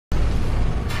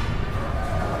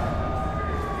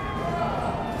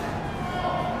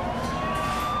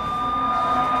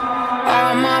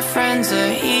friends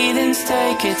are heathens,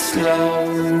 take it slow.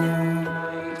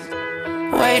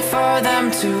 Wait for them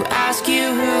to ask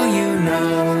you who you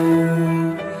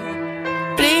know.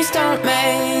 Please don't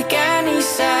make any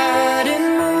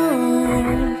sudden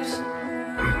moves.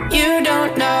 You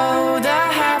don't know the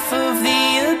half of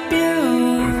the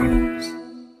abuse.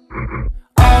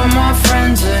 All my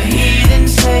friends are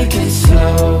heathens, take it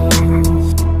slow.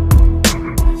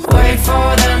 Wait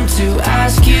for them to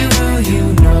ask you who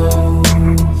you know.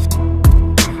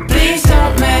 Please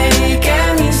don't make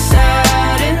any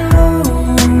sudden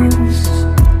moves.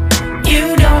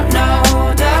 You don't know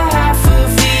the half of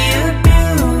the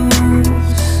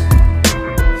abuse.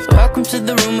 Welcome to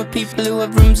the room of people who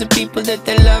have rooms of people that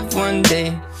they love one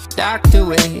day docked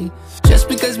away. Just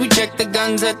because we check the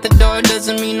guns at the door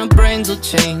doesn't mean our brains will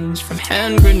change from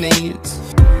hand grenades.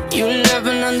 You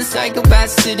loving on the psychopath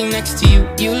sitting next to you.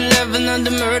 You loving on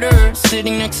the murderer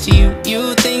sitting next to you.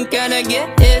 You think I'd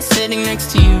get here sitting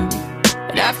next to you.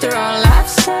 But after all I've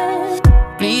said,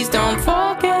 please don't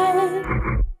forget.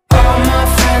 All my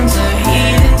friends are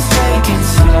heathens, take it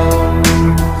slow.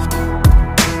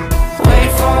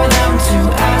 Wait for them to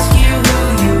ask you who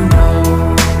you know.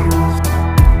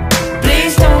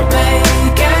 Please don't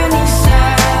make any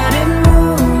sudden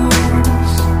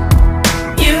moves.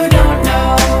 You don't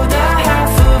know the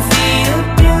half of the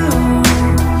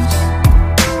abuse.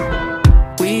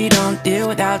 We don't deal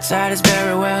with outsiders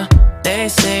very well. They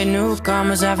say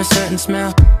newcomers have a certain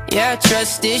smell. Yeah,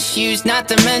 trust issues not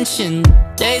to mention.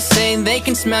 They say they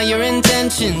can smell your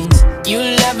intentions. You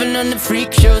laughing on the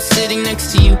freak show sitting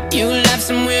next to you. You love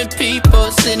some weird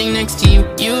people sitting next to you.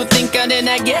 You think how did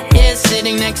I get here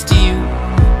sitting next to you.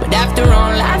 But after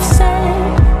all I've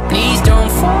said, please don't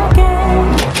forget.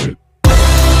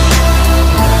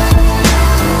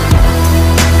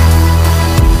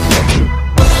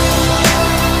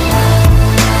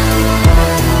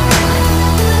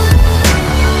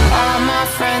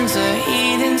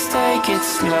 Take it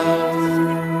slow.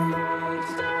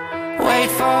 Wait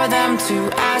for them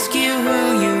to ask you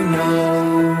who you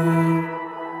know.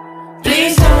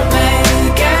 Please don't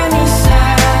make any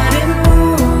sudden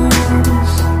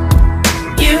moves.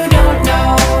 You don't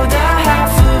know the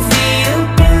half of the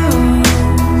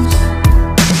abuse.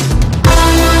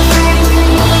 All my friends are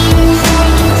heathens,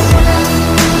 take it slow.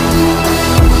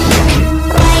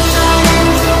 Wait for them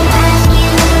to ask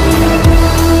you who you know.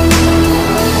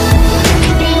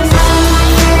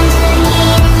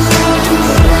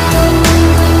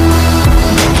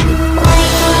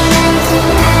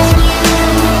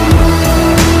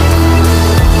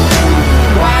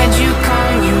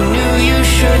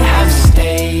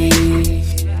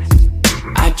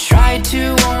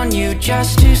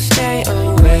 Just to stay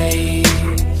away.